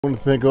I want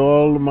to thank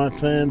all of my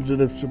fans that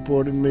have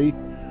supported me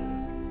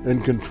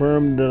and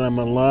confirmed that I'm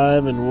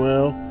alive and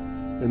well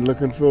and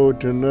looking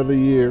forward to another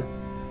year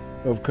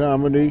of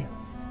comedy,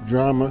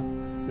 drama,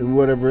 and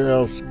whatever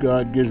else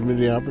God gives me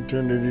the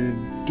opportunity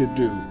to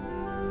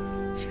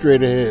do.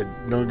 Straight ahead,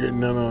 don't get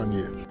none on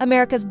you.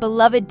 America's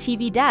beloved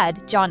TV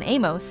dad, John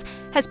Amos,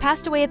 has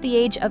passed away at the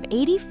age of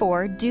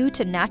 84 due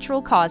to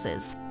natural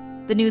causes.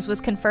 The news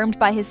was confirmed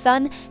by his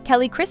son,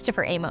 Kelly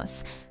Christopher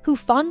Amos, who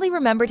fondly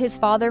remembered his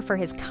father for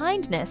his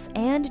kindness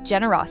and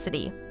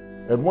generosity.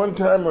 At one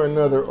time or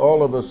another,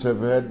 all of us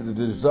have had the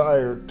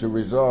desire to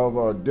resolve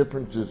our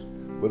differences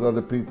with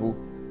other people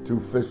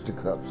through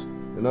fisticuffs.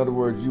 In other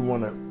words, you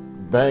want to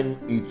bang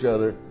each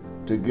other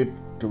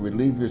to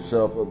relieve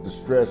yourself of the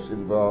stress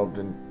involved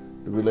in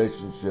the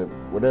relationship,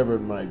 whatever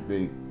it might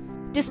be.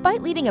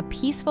 Despite leading a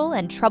peaceful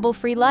and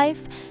trouble-free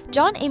life,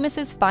 John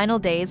Amos's final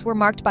days were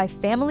marked by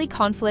family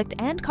conflict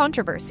and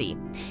controversy.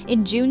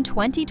 In June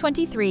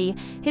 2023,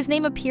 his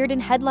name appeared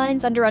in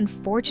headlines under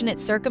unfortunate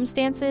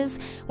circumstances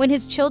when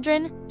his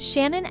children,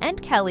 Shannon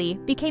and Kelly,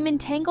 became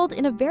entangled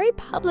in a very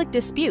public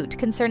dispute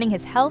concerning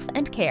his health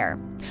and care.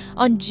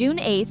 On June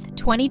 8,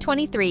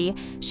 2023,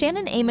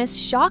 Shannon Amos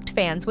shocked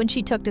fans when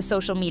she took to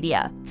social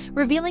media,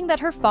 revealing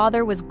that her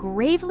father was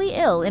gravely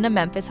ill in a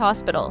Memphis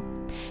hospital.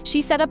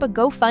 She set up a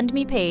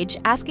GoFundMe page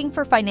asking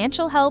for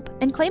financial help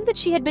and claimed that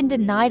she had been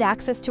denied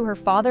access to her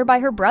father by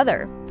her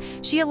brother.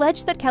 She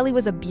alleged that Kelly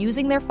was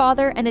abusing their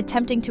father and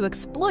attempting to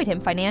exploit him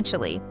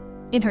financially.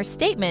 In her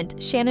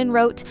statement, Shannon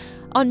wrote,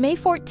 "On May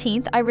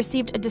 14th, I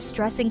received a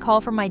distressing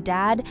call from my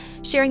dad,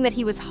 sharing that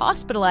he was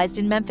hospitalized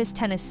in Memphis,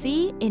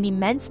 Tennessee, in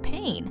immense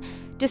pain.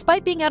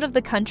 Despite being out of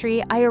the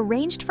country, I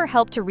arranged for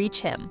help to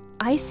reach him.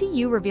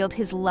 ICU revealed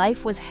his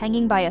life was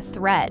hanging by a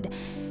thread."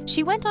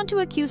 She went on to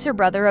accuse her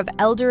brother of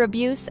elder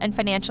abuse and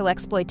financial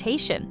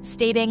exploitation,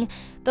 stating,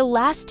 "The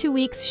last 2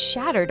 weeks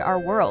shattered our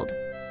world.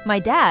 My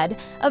dad,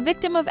 a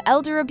victim of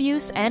elder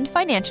abuse and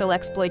financial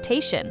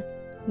exploitation.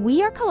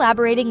 We are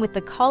collaborating with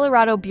the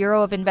Colorado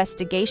Bureau of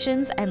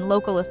Investigations and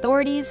local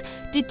authorities,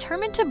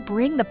 determined to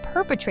bring the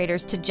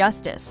perpetrators to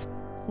justice.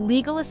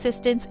 Legal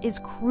assistance is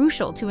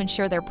crucial to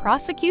ensure their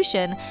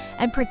prosecution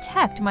and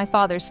protect my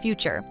father's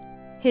future.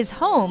 His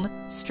home,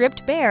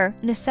 stripped bare,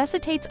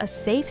 necessitates a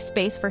safe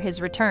space for his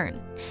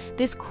return.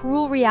 This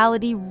cruel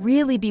reality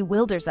really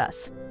bewilders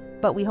us,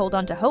 but we hold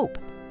on to hope."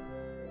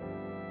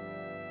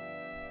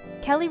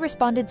 Kelly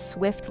responded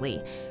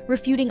swiftly,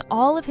 refuting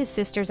all of his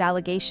sister's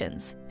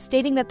allegations,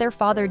 stating that their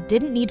father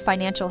didn't need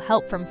financial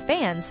help from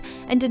fans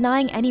and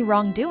denying any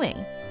wrongdoing.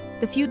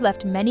 The feud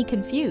left many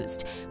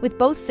confused, with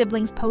both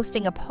siblings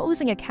posting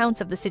opposing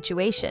accounts of the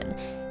situation.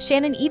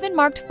 Shannon even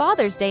marked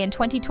Father's Day in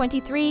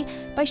 2023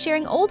 by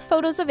sharing old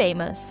photos of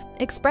Amos,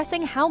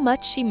 expressing how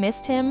much she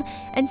missed him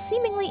and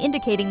seemingly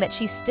indicating that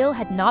she still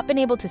had not been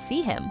able to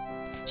see him.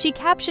 She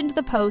captioned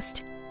the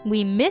post,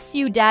 "We miss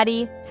you,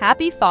 Daddy.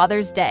 Happy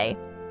Father's Day."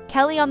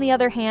 Kelly, on the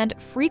other hand,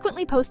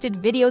 frequently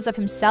posted videos of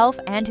himself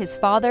and his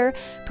father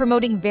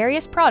promoting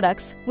various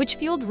products, which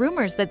fueled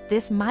rumors that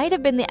this might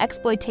have been the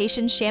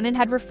exploitation Shannon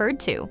had referred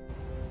to.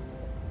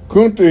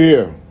 Kunta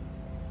here.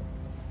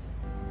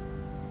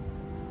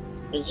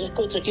 Is this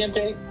Kunta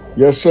Kinte?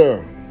 Yes,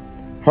 sir.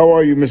 How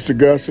are you, Mr.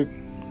 Gusset?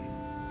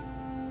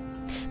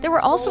 There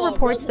were also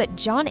reports that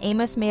John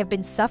Amos may have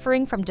been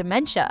suffering from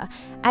dementia,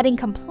 adding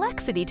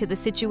complexity to the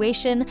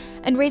situation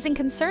and raising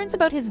concerns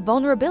about his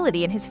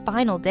vulnerability in his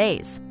final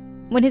days.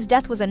 When his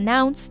death was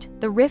announced,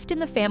 the rift in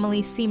the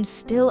family seemed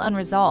still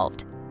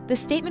unresolved. The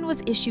statement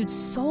was issued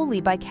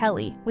solely by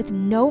Kelly, with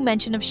no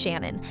mention of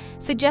Shannon,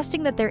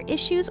 suggesting that their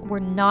issues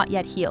were not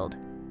yet healed.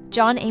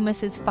 John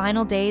Amos's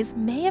final days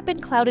may have been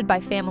clouded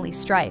by family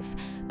strife,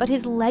 but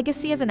his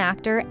legacy as an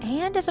actor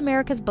and as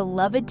America's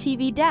beloved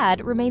TV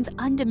dad remains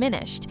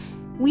undiminished.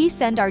 We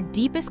send our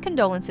deepest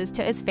condolences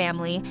to his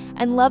family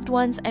and loved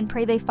ones and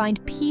pray they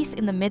find peace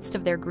in the midst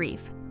of their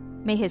grief.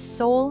 May his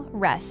soul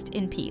rest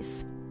in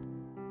peace.